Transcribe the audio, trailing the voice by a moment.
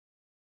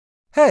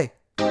Hey!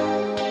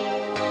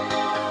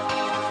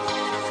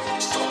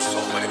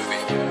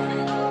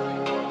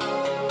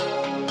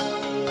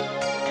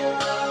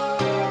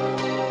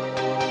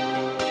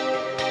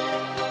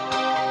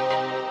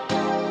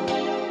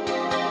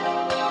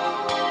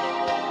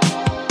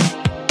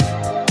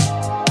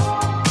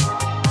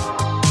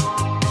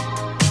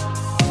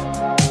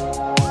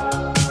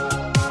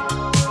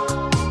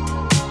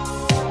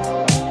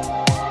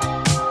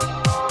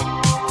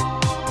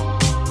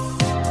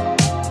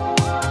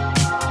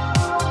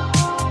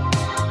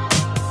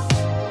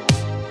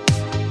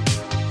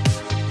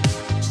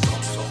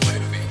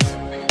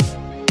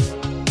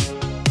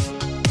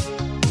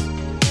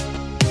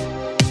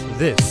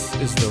 This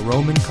is the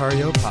Roman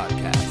Cario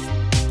Podcast.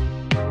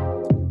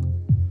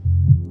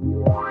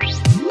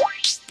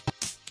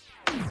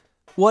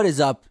 What is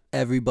up,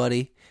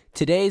 everybody?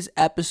 Today's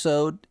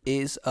episode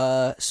is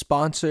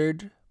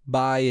sponsored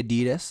by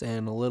Adidas,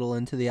 and a little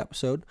into the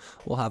episode,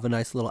 we'll have a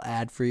nice little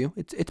ad for you.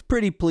 It's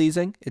pretty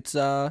pleasing. It's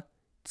got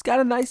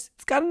a nice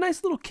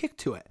little kick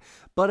to it.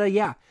 But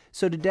yeah,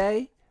 so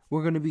today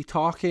we're going to be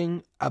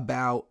talking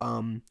about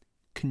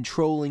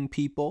controlling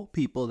people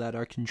that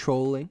are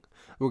controlling.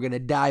 We're going to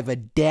dive a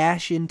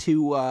dash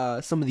into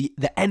some of the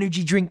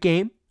energy drink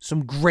game,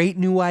 some great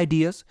new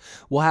ideas.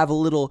 We'll have a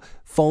little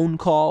phone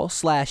call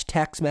 /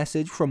 text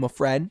message from a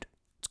friend.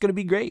 It's going to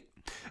be great.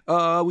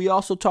 We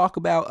also talk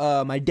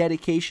about my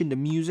dedication to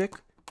music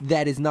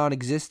that is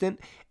non-existent,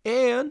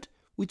 and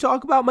we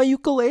talk about my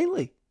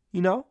ukulele,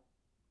 you know,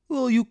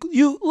 little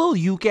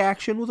uke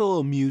action with a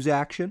little muse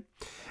action.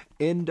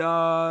 And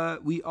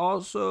we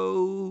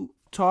also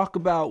talk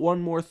about one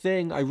more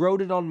thing. I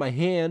wrote it on my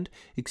hand,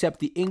 except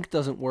the ink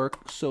doesn't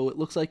work, so it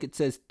looks like it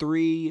says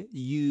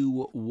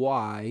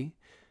 3UY,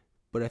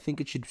 but I think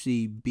it should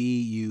be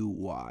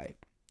BUY.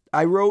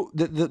 I wrote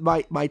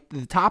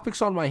the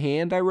topics on my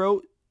hand. I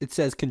wrote, it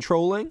says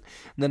controlling, and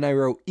then I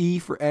wrote E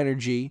for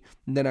energy,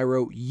 and then I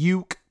wrote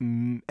uke,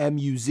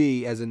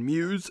 M-U-Z, as in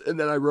muse, and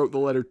then I wrote the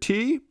letter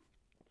T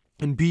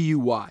and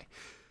B-U-Y.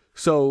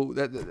 So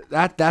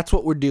that's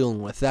what we're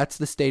dealing with. That's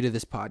the state of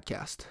this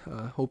podcast.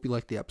 Hope you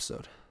like the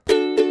episode.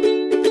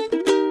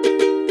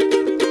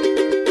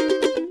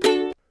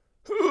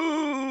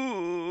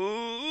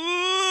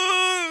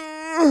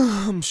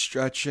 I'm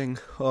stretching.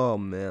 Oh,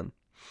 man.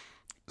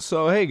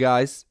 So, hey,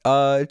 guys.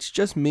 It's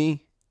just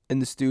me in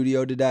the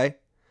studio today.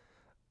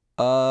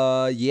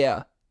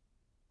 Yeah.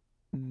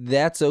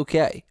 That's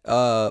okay.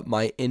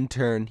 My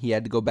intern, he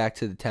had to go back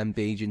to the temp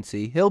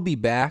agency. He'll be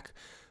back,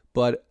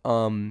 but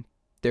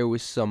there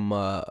was some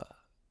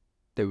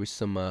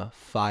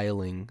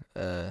filing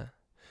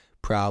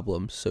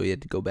problems, so he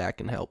had to go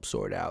back and help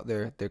sort out.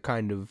 They're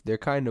kind of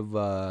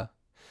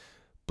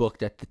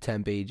booked at the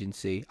temp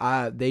agency.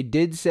 They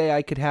did say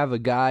I could have a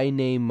guy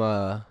named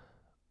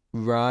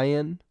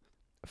Ryan.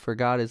 I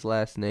forgot his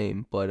last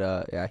name,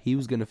 but yeah, he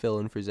was gonna fill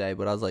in for Zay,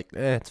 but I was like,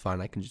 it's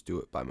fine, I can just do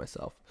it by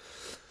myself.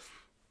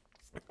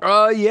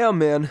 Yeah,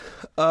 man.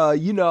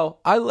 You know,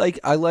 I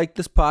like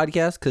this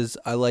podcast because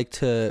I like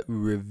to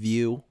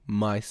review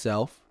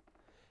myself,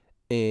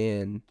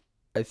 and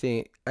I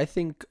think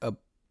a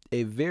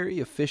very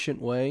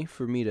efficient way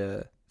for me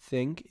to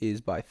think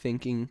is by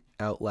thinking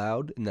out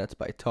loud, and that's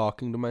by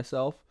talking to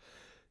myself.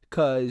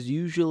 Because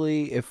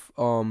usually, if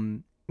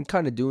I'm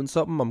kind of doing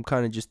something, I'm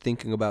kind of just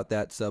thinking about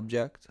that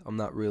subject. I'm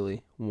not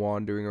really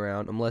wandering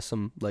around unless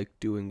I'm like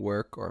doing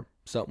work or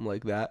something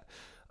like that.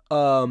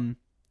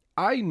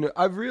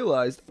 I've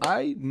realized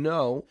I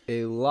know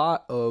a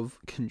lot of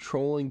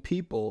controlling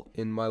people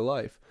in my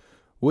life,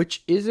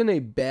 which isn't a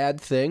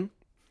bad thing.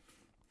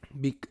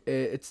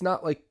 It's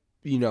not like,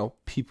 you know,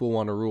 people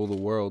want to rule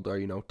the world or,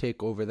 you know,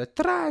 take over the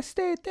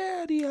tri-state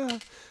area.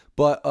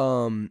 But,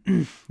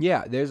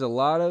 yeah, there's a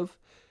lot of,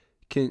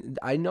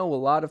 I know a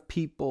lot of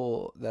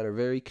people that are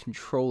very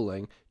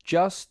controlling,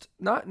 just,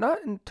 not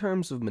in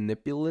terms of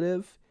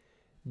manipulative,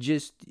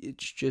 it's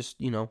just,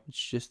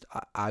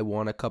 I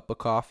want a cup of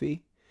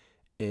coffee.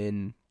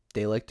 And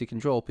they like to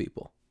control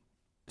people.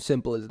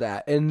 Simple as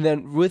that. And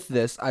then with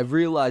this, I've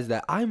realized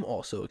that I'm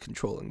also a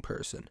controlling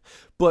person,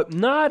 but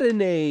not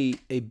in a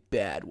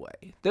bad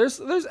way.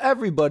 There's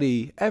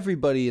everybody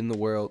in the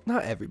world,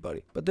 not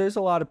everybody, but there's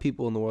a lot of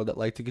people in the world that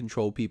like to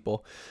control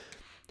people.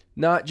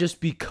 Not just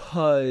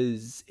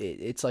because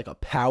it's like a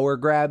power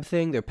grab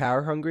thing, they're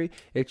power hungry.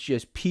 It's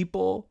just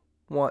people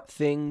want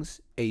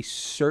things a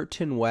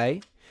certain way.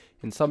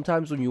 And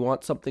sometimes when you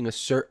want something a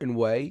certain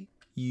way,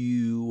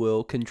 you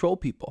will control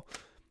people.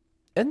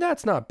 And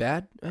that's not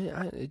bad.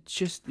 It's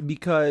just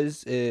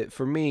because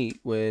for me,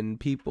 when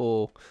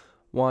people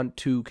want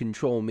to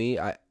control me,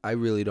 I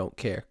really don't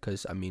care.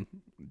 Because, I mean,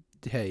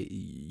 hey,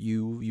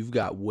 you've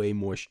got way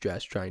more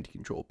stress trying to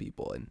control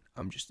people. And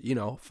I'm just,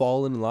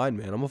 fall in line,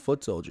 man. I'm a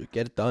foot soldier.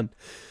 Get it done.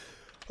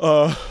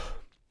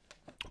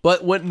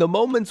 But when the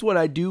moments when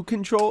I do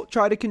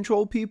try to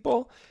control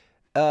people,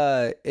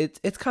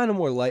 it's kind of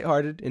more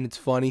lighthearted and it's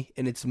funny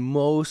and it's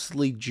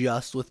mostly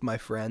just with my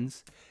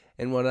friends.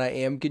 And when I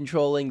am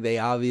controlling, they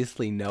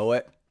obviously know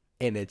it,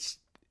 and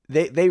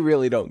they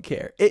really don't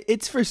care.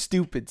 It's for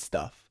stupid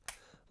stuff.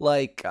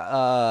 Like,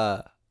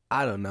 I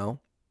don't know.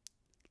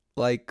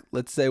 Like,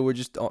 let's say we're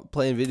just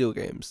playing video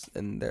games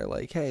and they're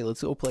like, hey,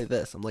 let's go play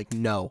this. I'm like,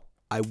 no,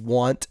 I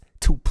want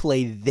to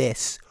play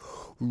this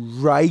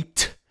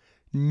right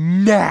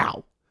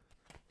now.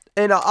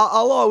 And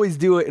I'll always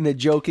do it in a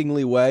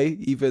jokingly way,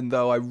 even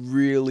though I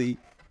really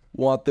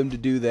want them to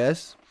do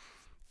this.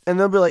 And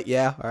they'll be like,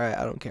 yeah, all right,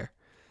 I don't care.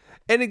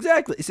 And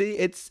exactly, see,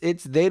 it's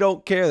they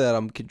don't care that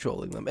I'm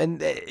controlling them.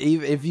 And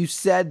if you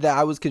said that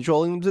I was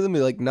controlling them to them,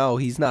 they're like, no,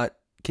 he's not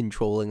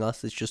controlling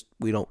us. It's just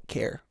we don't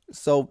care.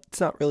 So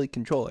it's not really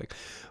controlling.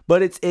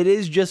 But it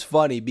is just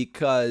funny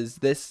because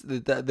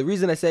the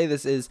reason I say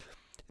this is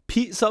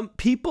some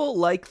people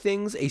like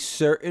things a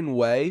certain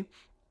way.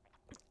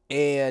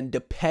 And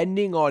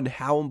depending on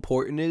how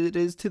important it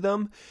is to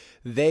them,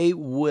 they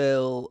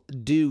will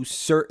do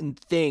certain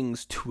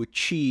things to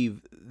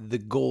achieve the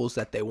goals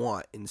that they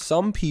want. And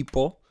some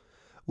people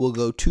will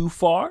go too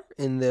far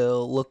and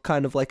they'll look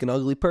kind of like an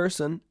ugly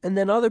person. And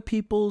then other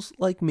people's,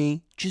 like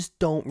me, just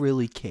don't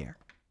really care.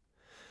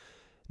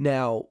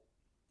 Now,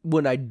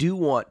 when I do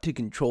want to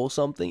control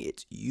something,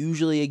 it's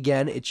usually,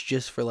 again, it's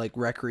just for like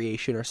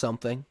recreation or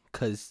something.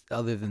 Because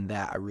other than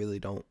that, I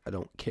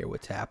don't care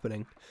what's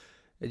happening.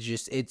 It's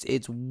just, it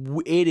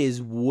is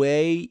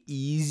way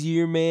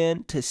easier,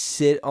 man, to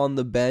sit on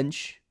the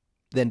bench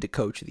than to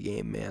coach the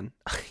game, man.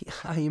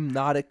 I am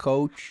not a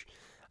coach.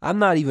 I'm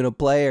not even a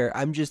player.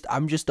 I'm just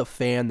a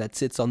fan that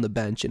sits on the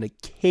bench and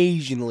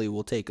occasionally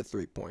will take a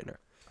 3-pointer.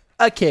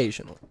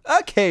 Occasionally.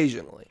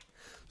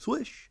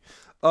 Swish.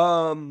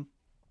 But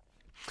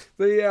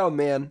yeah,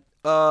 man.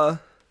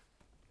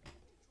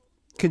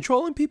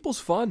 Controlling people's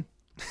fun.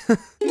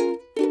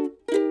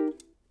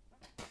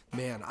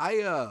 Man,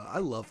 I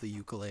love the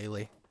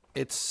ukulele.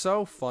 It's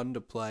so fun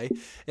to play.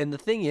 And the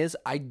thing is,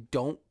 I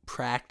don't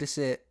practice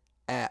it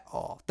at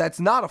all. That's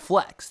not a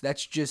flex.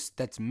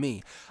 That's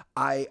me.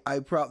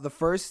 The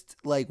first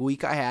like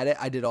week I had it,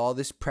 I did all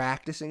this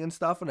practicing and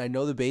stuff, and I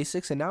know the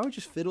basics, and now I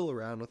just fiddle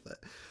around with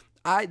it.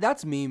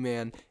 That's me,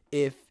 man.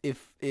 If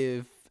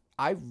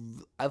I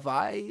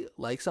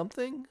like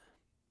something,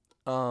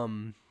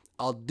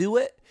 I'll do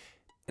it,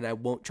 and I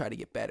won't try to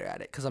get better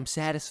at it because I'm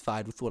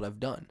satisfied with what I've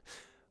done.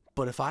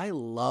 But if I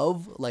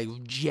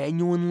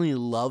genuinely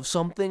love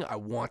something, I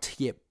want to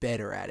get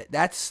better at it.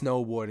 That's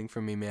snowboarding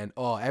for me, man.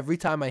 Oh, every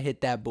time I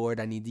hit that board,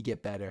 I need to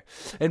get better.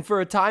 And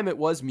for a time, it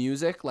was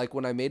music. Like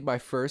when I made my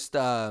first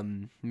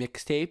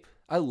mixtape,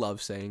 I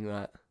love saying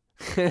that.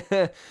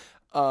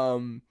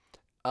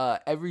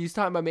 Every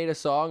time I made a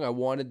song, I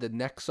wanted the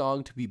next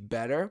song to be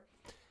better.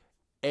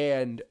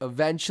 And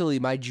eventually,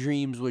 my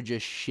dreams were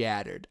just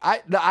shattered.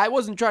 I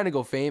wasn't trying to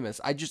go famous.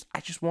 I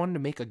just wanted to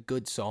make a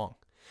good song.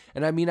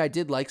 And I mean, I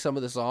did like some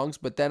of the songs,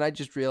 but then I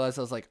just realized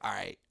I was like, all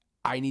right,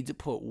 I need to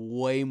put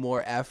way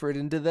more effort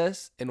into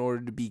this in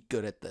order to be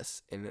good at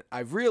this. And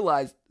I've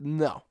realized,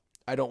 no,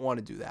 I don't want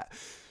to do that.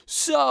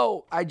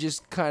 So I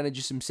just kind of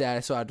am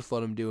satisfied with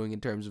what I'm doing in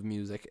terms of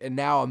music. And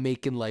now I'm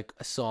making like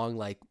a song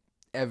like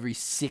every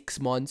 6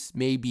 months,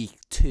 maybe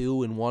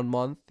 2 in 1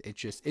 month.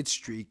 It's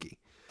streaky.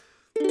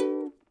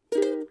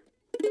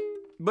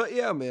 But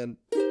yeah, man,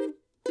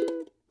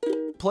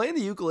 playing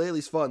the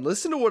ukulele's fun.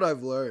 Listen to what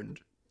I've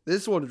learned.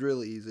 This one's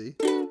really easy.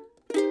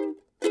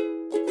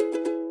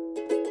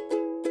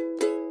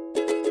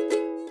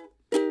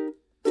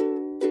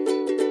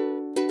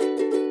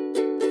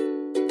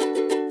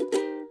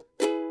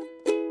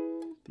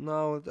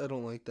 No, I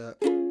don't like that.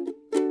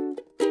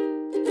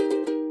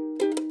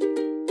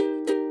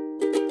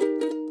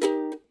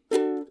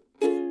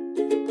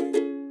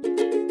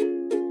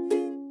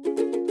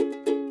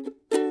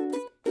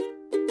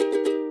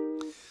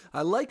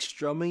 I like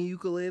strumming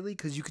ukulele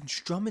because you can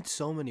strum it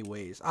so many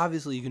ways.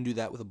 Obviously, you can do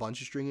that with a bunch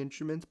of string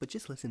instruments, but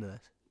just listen to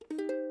this.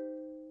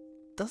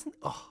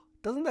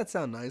 Doesn't that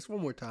sound nice?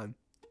 One more time.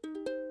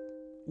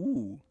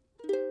 Ooh.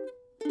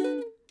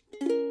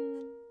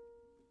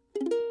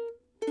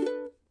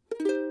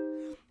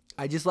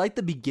 I just like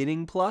the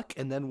beginning pluck,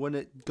 and then when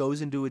it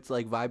goes into its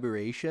like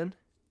vibration.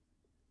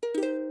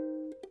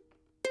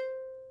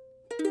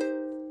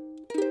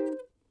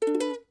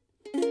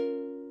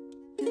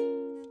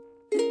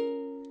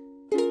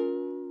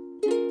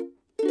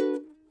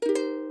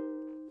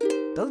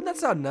 Doesn't that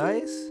sound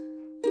nice?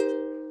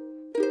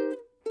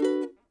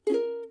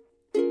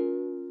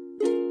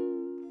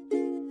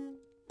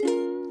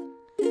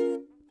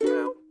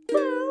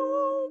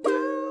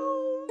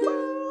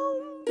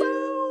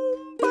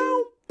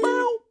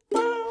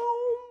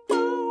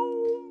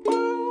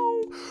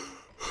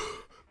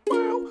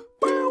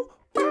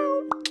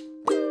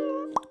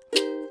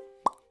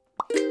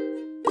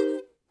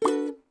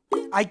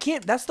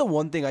 That's the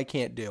one thing I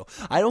can't do.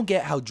 I don't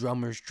get how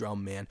drummers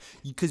drum, man.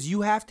 Because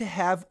you have to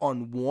have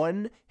on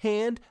one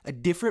hand a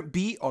different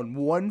beat, on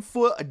one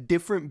foot a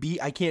different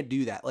beat. I can't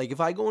do that. Like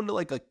if I go into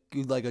like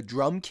a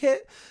drum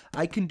kit,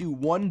 I can do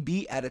one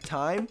beat at a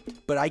time,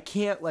 but I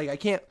can't.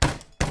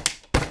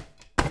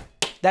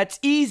 That's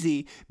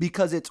easy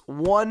because it's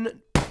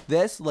one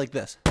like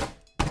this.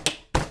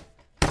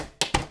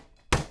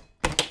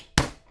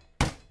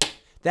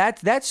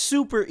 That's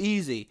super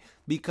easy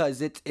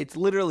because it's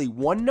literally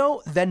one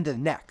note then the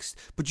next.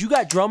 But you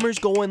got drummers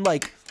going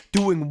like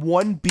doing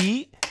one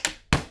beat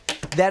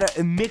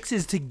that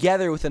mixes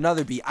together with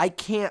another beat. I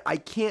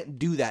can't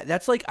do that.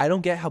 That's like, I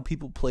don't get how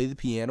people play the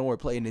piano or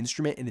play an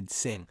instrument and then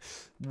sing.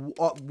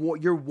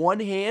 Your one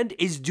hand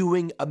is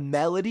doing a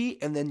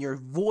melody and then your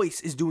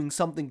voice is doing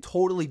something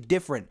totally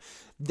different.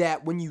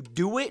 That when you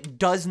do it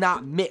does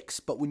not mix,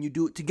 but when you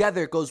do it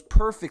together it goes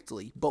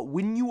perfectly. But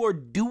when you are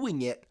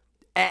doing it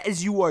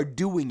as you are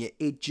doing it,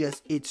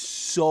 it's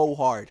so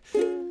hard.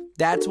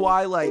 That's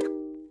why, like,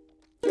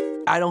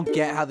 I don't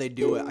get how they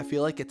do it. I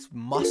feel like it's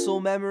muscle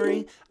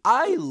memory.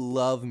 I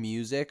love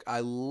music. I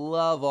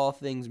love all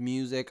things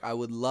music. I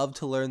would love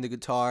to learn the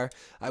guitar.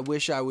 I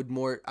wish I would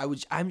more.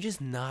 I'm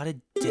just not a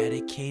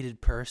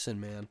dedicated person,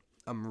 man.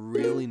 I'm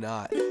really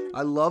not.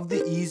 I love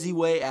the easy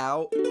way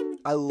out.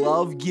 I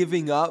love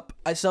giving up.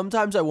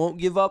 Sometimes I won't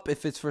give up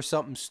if it's for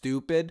something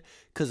stupid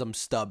because I'm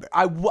stubborn.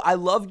 I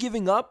love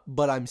giving up,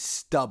 but I'm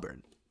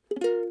stubborn.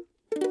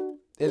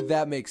 If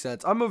that makes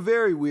sense. I'm a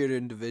very weird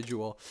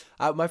individual.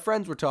 My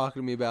friends were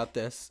talking to me about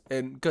this,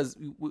 and because,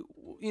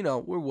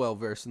 we're well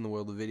versed in the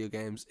world of video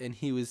games, and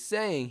he was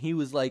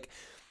like,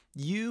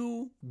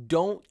 you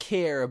don't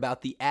care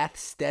about the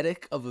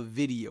aesthetic of a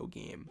video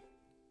game,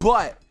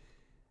 but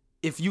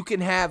if you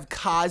can have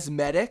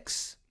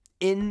cosmetics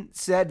in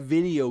said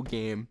video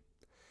game,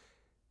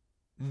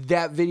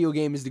 that video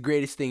game is the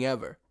greatest thing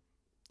ever.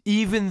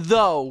 Even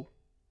though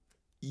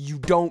you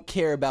don't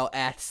care about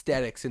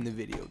aesthetics in the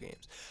video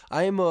games.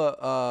 I am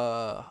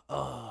I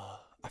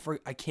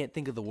can't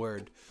think of the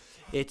word.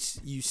 It's,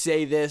 you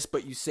say this,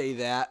 but you say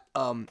that.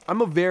 I'm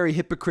a very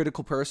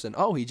hypocritical person.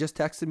 Oh, he just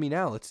texted me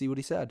now. Let's see what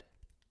he said.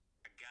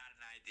 I got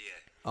an idea.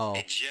 Oh.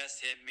 It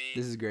just hit me.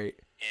 This is great.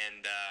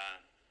 And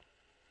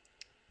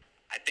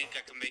I think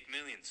I can make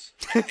millions.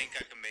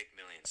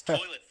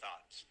 Toilet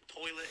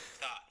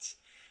thoughts.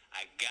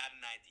 I got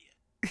an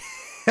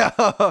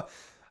idea.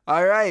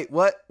 All right.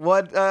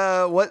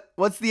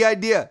 What's the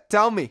idea?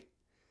 Tell me.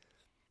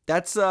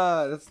 That's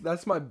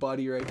my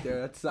buddy right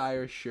there. That's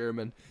Cyrus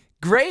Sherman.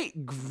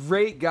 Great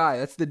guy.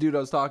 That's the dude I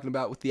was talking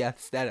about with the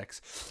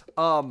aesthetics.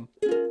 That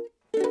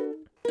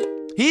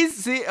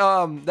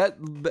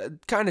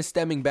kind of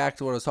stemming back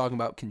to what I was talking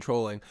about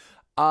controlling.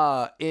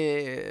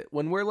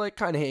 When we're like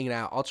kind of hanging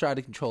out, I'll try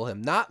to control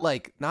him. Not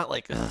like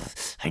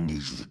I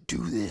need you to do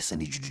this, I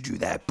need you to do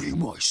that, be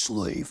my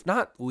slave.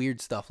 Not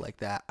weird stuff like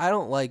that. I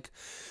don't like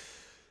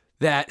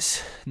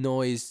that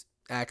noise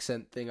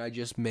accent thing I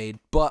just made.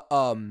 But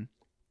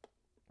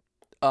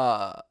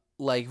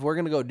like, if we're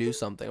gonna go do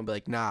something, I'll be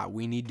like, nah,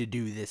 we need to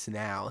do this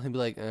now. He'll be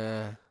like,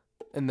 and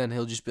then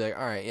he'll just be like,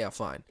 all right, yeah,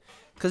 fine.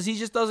 Because he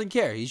just doesn't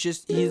care.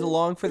 He's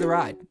along for the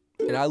ride.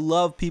 And I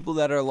love people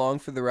that are along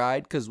for the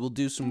ride because we'll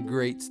do some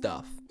great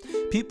stuff.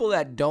 People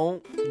that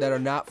are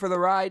not for the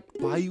ride,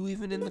 why are you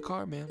even in the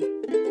car, man?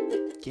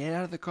 Get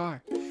out of the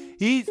car.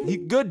 He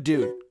good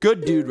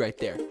dude right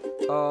there.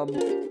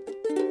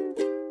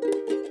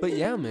 But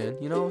yeah, man,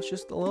 it's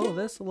just a little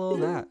this, a little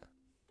that.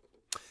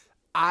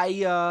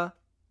 I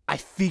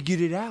figured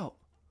it out.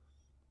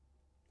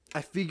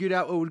 I figured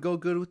out what would go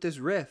good with this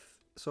riff.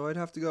 So I'd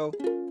have to go.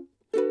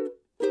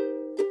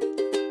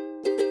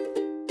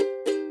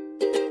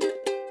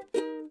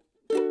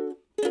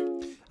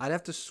 I'd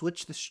have to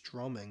switch the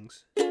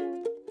strummings.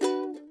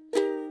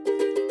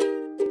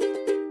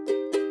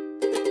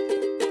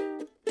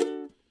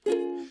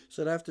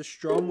 So I'd have to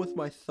strum with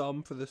my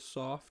thumb for the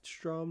soft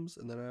strums,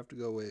 and then I have to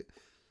go, wait.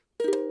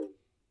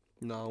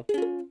 No.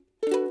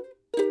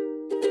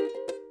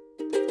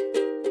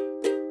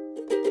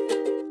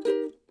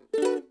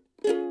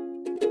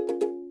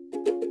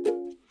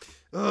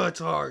 Oh, it's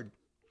hard.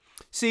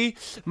 See,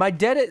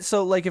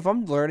 so like if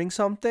I'm learning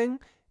something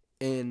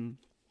and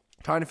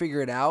trying to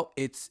figure it out,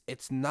 it's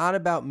not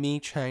about me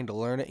trying to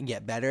learn it and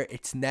get better.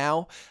 It's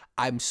now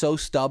I'm so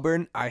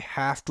stubborn, I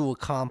have to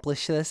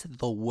accomplish this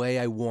the way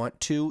I want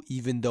to,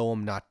 even though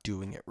I'm not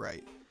doing it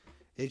right.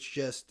 It's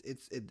just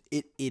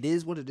it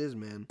is what it is,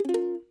 man.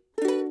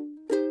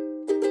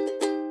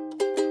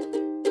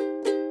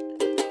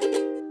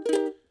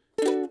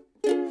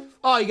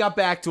 Oh, he got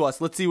back to us.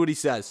 Let's see what he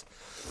says.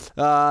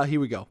 Here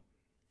we go.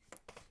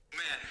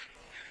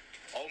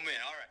 Oh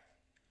man, all right.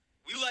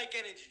 We like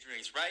energy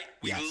drinks, right?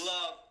 Yes. We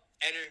love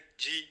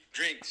energy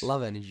drinks.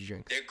 Love energy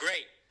drinks. They're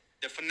great.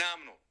 They're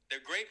phenomenal.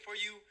 They're great for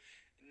you.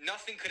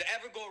 Nothing could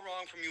ever go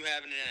wrong from you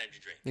having an energy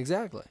drink.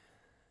 Exactly.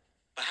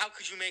 But how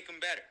could you make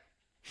them better?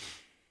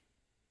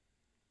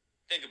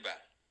 Think about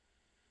it.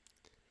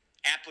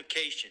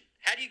 Application.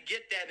 How do you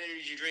get that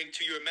energy drink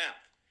to your mouth?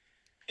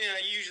 You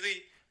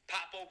usually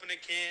pop open a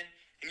can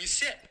and you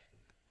sip,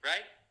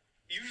 right?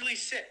 You usually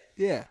sip.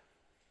 Yeah.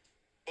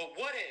 But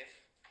what if,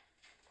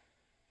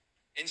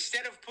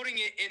 instead of putting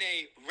it in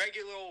a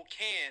regular old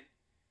can,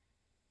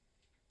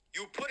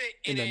 you put it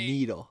in a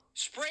needle.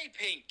 Spray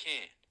paint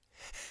can?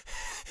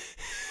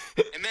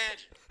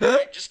 Imagine,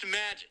 right? Just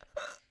imagine.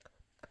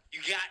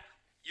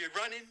 You're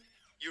running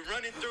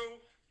through,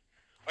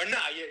 or no,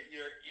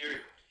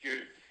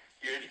 you're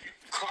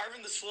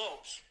carving the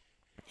slopes,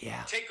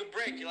 Yeah. Take a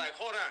break. You're like,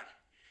 hold on.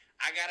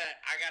 I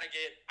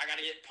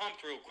gotta get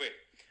pumped real quick.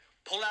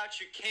 Pull out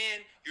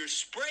your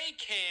spray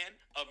can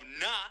of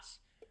Nos.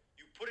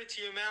 You put it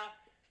to your mouth.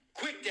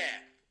 Quick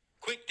dab.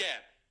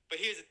 But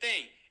here's the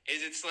thing: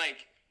 it's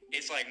like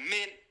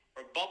mint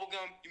or bubble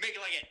gum. You make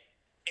it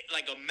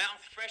like a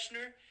mouth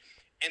freshener,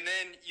 and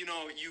then you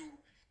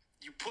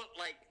put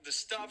like the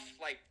stuff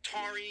like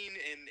taurine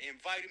and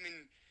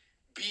vitamin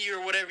B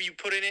or whatever you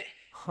put in it,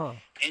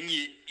 and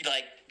you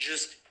like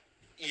just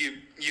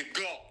you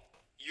go.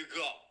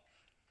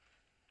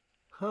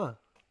 Huh.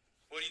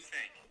 What do you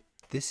think?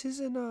 This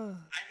isn't a.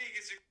 I think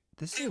it's a.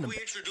 This I think isn't we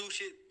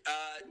introduce it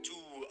to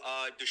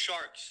the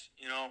sharks.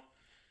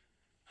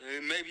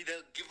 Maybe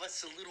they'll give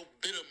us a little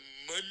bit of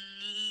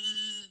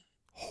money.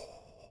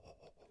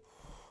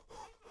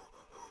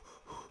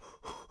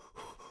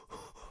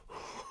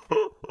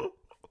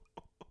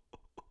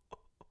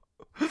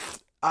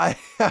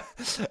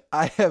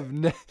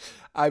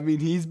 I mean,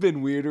 he's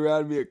been weird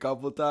around me a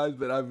couple times,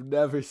 but I've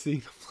never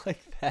seen him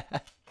like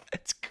that.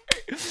 That's great.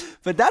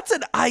 But that's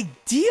an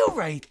idea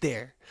right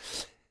there.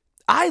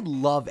 I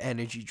love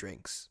energy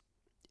drinks.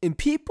 And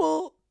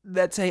people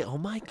that say, oh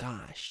my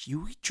gosh,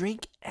 you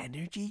drink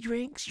energy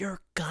drinks?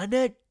 You're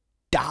gonna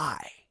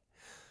die.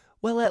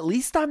 Well, at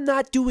least I'm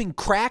not doing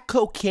crack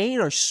cocaine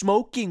or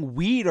smoking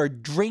weed or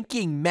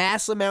drinking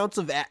mass amounts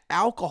of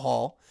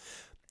alcohol.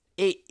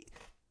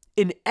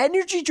 An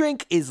energy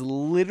drink is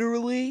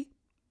literally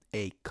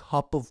a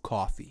cup of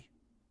coffee.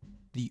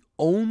 The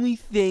only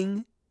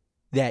thing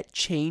that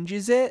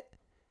changes it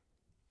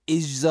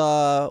is,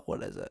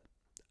 what is it?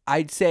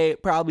 I'd say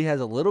it probably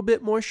has a little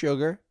bit more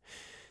sugar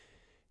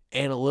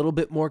and a little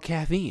bit more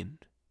caffeine.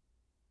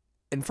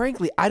 And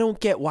frankly, I don't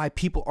get why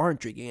people aren't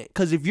drinking it.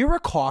 Because if you're a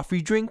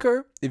coffee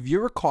drinker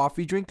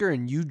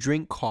and you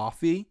drink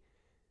coffee,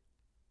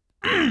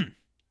 let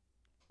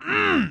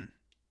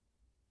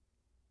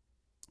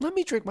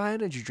me drink my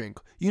energy drink.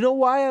 You know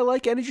why I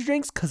like energy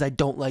drinks? Because I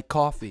don't like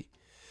coffee.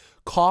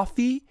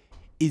 Coffee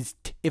is,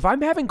 if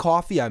I'm having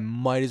coffee, I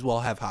might as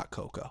well have hot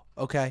cocoa.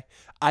 Okay?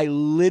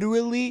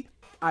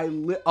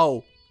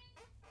 Oh.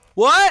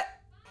 What?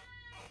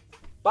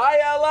 Bye,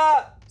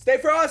 Ella. Stay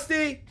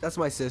frosty. That's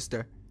my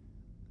sister.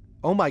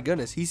 Oh my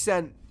goodness. He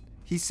sent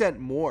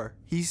more.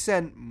 He's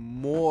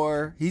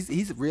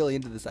really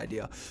into this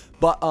idea.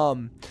 But,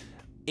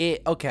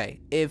 okay.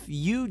 If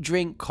you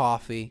drink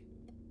coffee,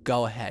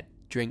 go ahead.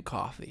 Drink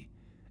coffee.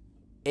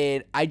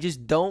 And I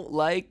just don't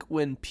like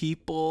when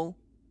people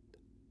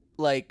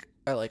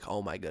are like,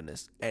 oh my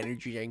goodness,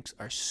 energy drinks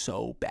are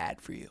so bad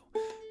for you.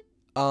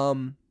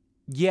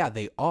 Yeah,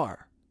 they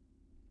are.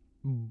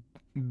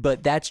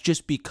 But that's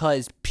just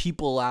because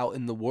people out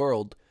in the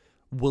world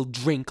will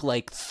drink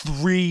like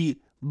 3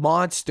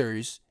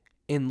 Monsters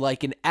in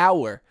like an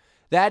hour.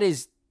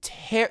 That's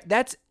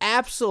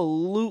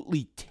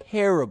absolutely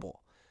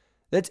terrible.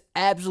 That's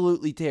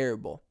absolutely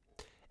terrible.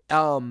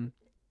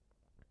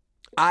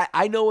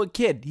 I know a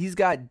kid. He's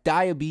got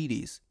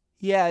diabetes.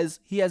 He has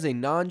a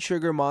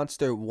non-sugar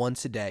Monster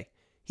once a day.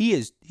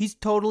 He's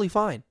totally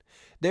fine.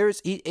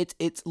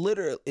 It's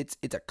literally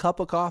a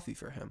cup of coffee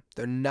for him.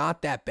 They're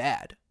not that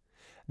bad.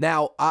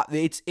 Now,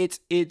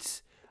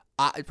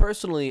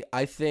 personally,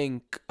 I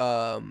think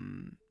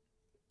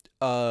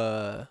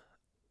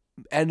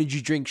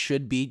energy drinks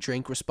should be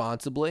drink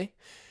responsibly.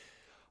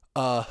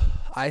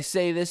 I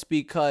say this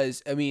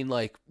because I mean,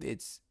 like,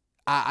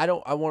 I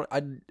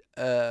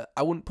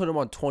wouldn't put them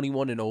on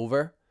 21 and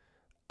over.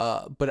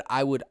 But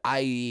I would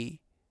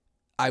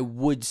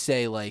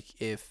say,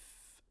 like, if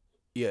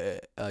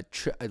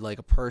like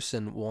a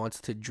person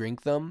wants to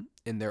drink them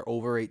and they're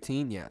over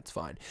 18, yeah, it's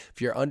fine. If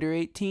you're under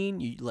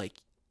 18,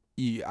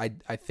 I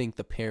think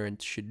the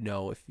parents should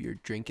know if you're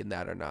drinking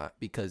that or not,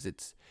 because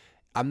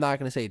I'm not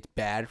going to say it's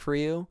bad for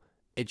you.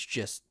 It's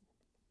just,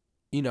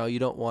 you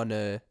don't want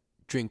to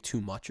drink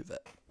too much of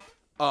it.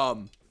 But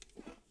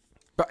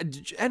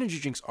energy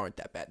drinks aren't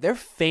that bad. They're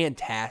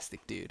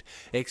fantastic, dude.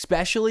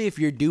 Especially if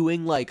you're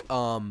doing like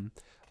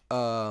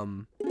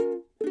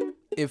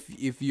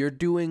if you're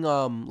doing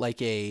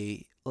like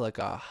a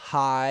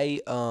high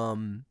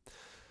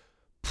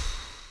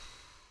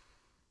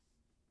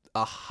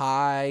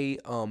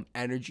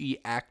energy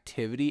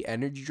activity.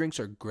 Energy drinks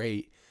are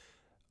great.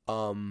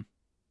 I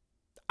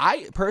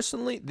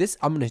personally,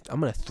 I'm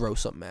gonna throw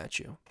something at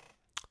you.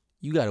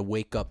 You gotta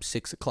wake up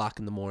 6 o'clock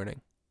in the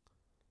morning.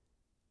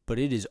 But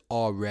it is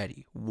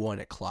already 1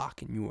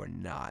 o'clock and you are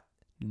not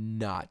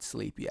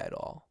sleepy at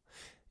all.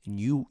 And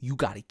you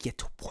got to get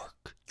to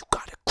work. You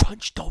got to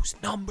crunch those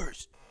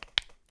numbers.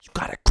 You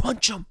got to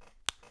crunch them.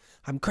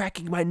 I'm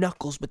cracking my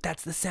knuckles, but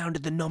that's the sound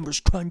of the numbers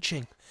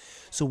crunching.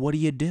 So what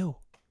do?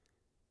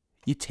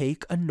 You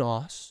take a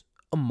NOS,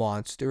 a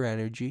Monster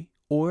Energy,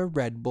 or a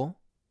Red Bull,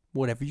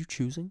 whatever you're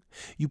choosing.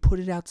 You put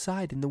it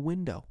outside in the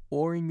window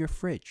or in your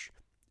fridge.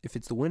 If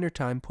it's the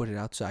wintertime, put it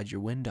outside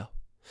your window.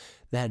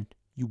 Then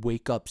you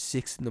wake up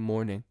 6 in the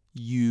morning.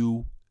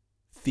 You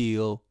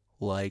feel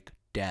like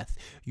death.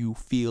 You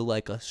feel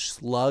like a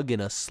slug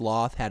and a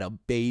sloth had a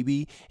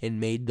baby and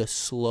made the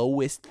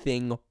slowest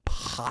thing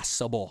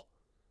possible.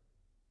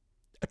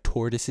 a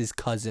tortoise's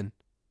cousin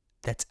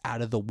that's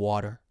out of the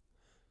water.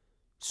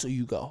 So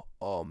you go,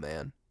 oh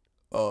man,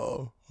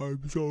 oh,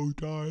 I'm so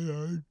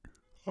tired.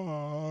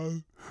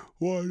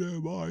 What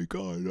am I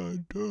gonna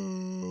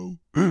do?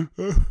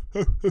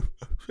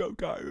 So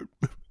tired.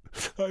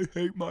 I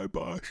hate my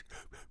boss.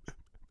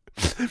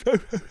 I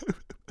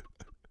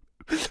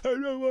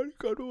don't want to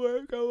go to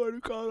work. I want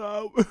to call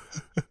out.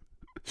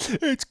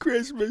 It's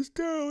Christmas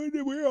too,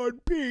 and we're on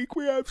peak.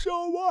 We have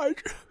so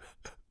much.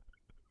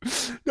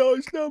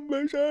 Those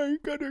numbers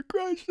ain't gonna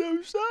crush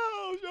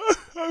themselves.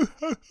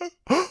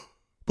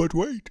 But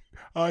wait,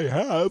 I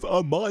have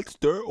a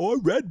Monster or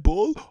Red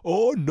Bull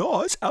or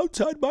NOS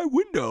outside my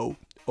window.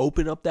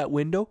 Open up that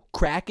window,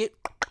 crack it.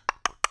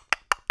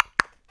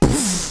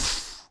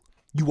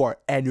 You are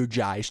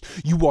energized.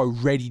 You are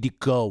ready to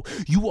go.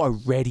 You are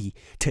ready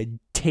to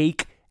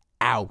take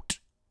out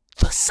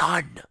the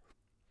sun.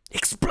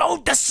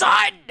 Explode the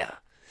sun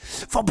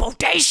for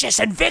bodacious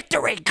and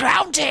victory,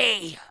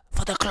 Cloudy,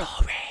 for the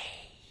glory.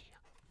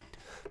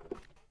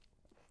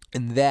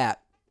 And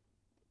that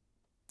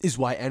is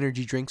why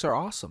energy drinks are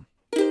awesome.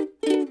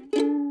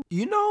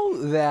 You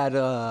know that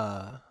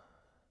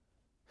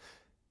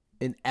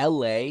in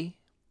LA,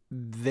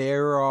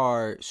 there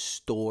are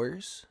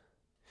stores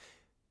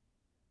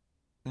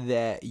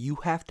that you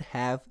have to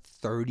have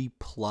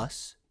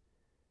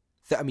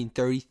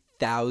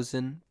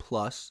 30,000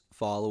 plus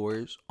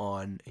followers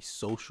on a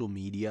social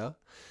media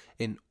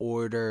in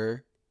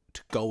order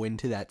to go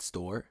into that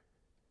store.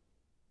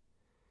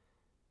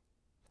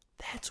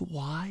 That's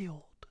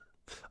wild.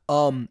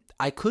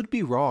 I could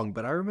be wrong,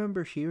 but I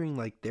remember hearing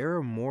like there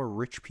are more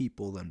rich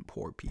people than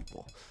poor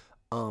people.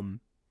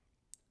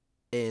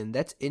 And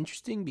that's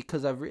interesting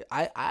because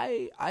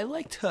I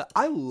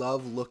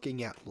love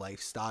looking at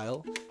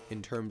lifestyle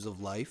in terms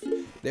of life.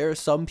 There are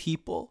some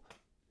people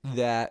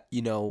that,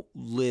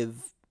 live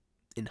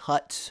in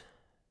huts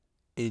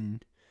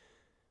and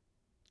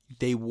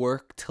they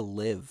work to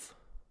live.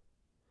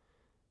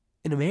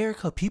 In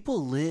America,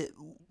 people live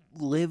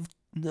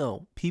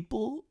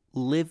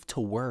to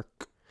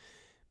work.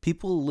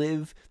 People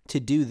live to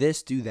do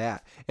this, do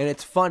that. And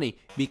it's funny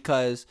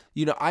because,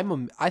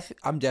 I'm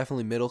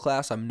definitely middle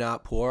class. I'm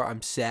not poor.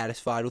 I'm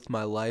satisfied with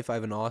my life. I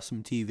have an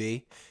awesome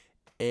TV.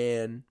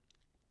 And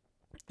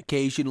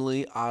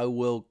occasionally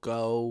I'll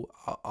go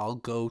to I'll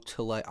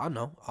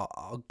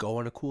go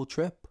on a cool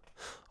trip.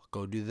 I'll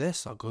go do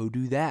this. I'll go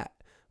do that.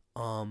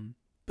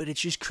 But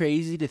it's just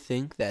crazy to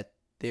think that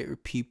there are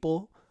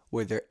people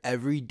where their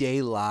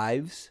everyday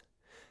lives,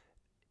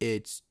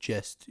 it's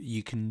just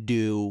you can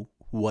do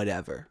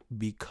whatever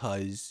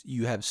because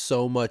you have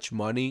so much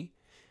money,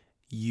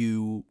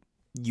 you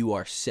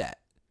are set.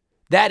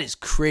 That is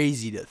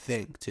crazy to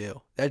think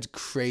too. That's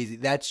crazy.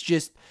 That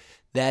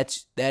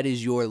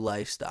is your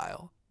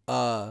lifestyle.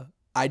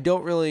 I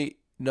don't really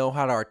know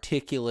how to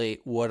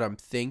articulate what I'm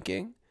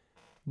thinking,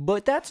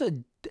 but that's a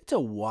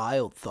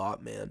wild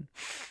thought, man.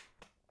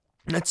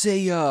 That's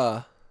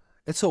a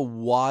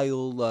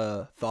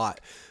wild thought,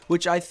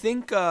 which I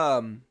think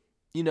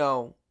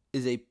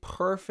is a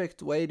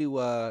perfect way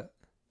to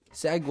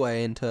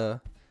segue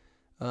into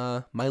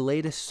my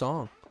latest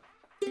song.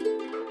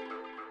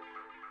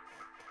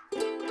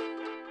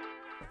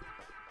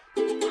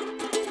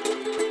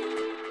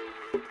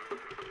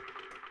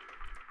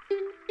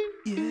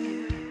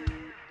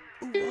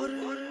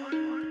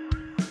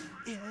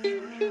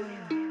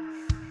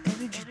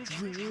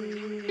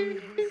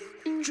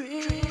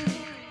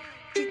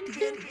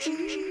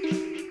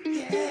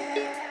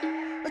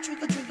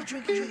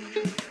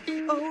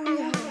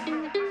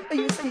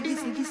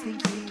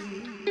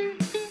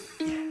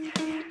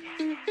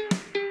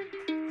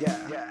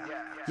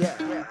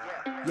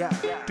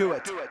 Do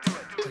it.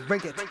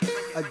 Drink it.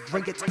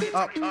 Drink it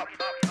up.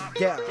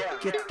 Yeah,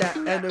 get that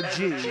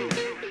energy.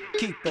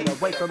 Keep it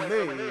away from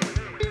me.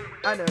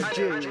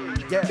 Energy,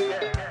 yeah.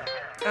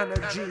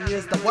 Energy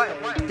is the way.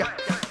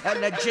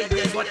 Energy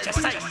is what you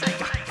say.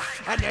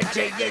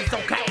 Energy is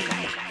okay.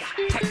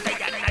 Take the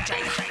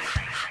energy.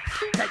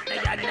 Take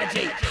the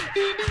energy.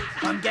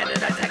 I'm getting a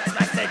text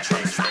message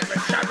from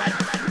Cyrus Sherman.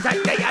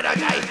 Take the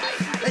energy.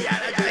 The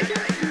energy.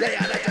 The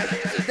energy.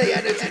 The energy. The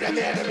energy.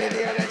 The energy.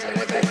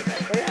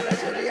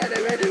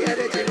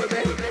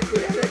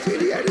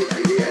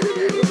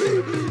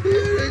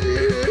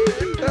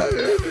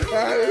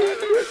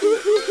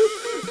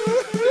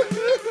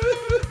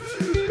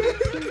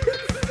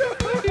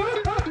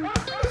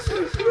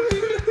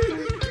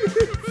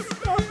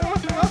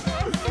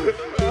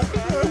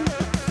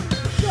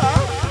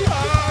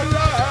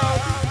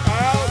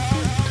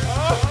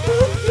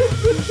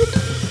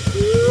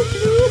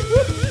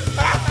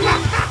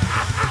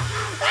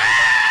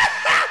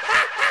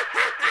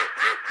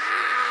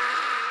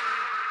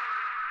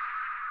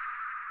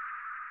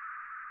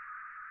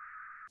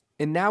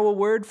 And now a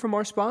word from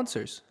our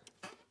sponsors.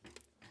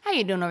 How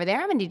you doing over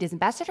there? I'm Adidas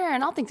ambassador,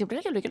 and all things.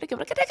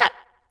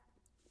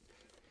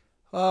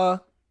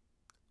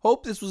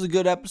 Hope this was a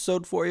good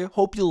episode for you.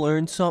 Hope you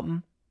learned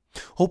something.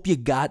 Hope you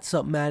got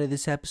something out of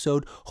this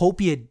episode. Hope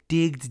you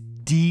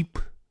digged deep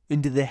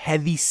into the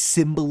heavy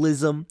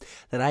symbolism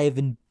that I have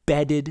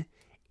embedded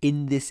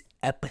in this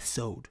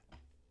episode.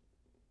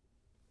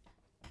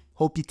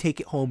 Hope you take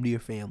it home to your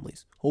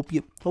families. Hope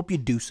you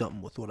do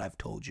something with what I've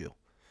told you.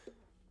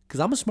 Because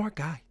I'm a smart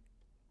guy.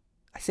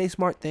 I say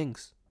smart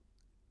things.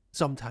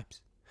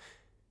 Sometimes.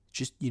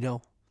 Just,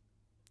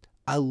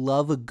 I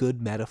love a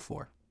good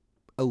metaphor.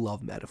 I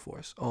love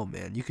metaphors. Oh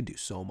man, you can do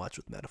so much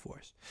with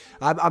metaphors.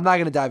 I'm not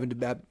gonna dive into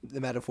the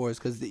metaphors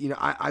because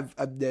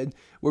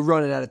we're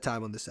running out of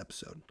time on this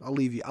episode. I'll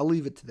leave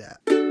it to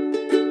that.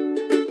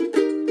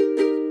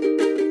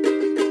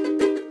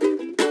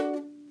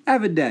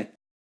 Have a day.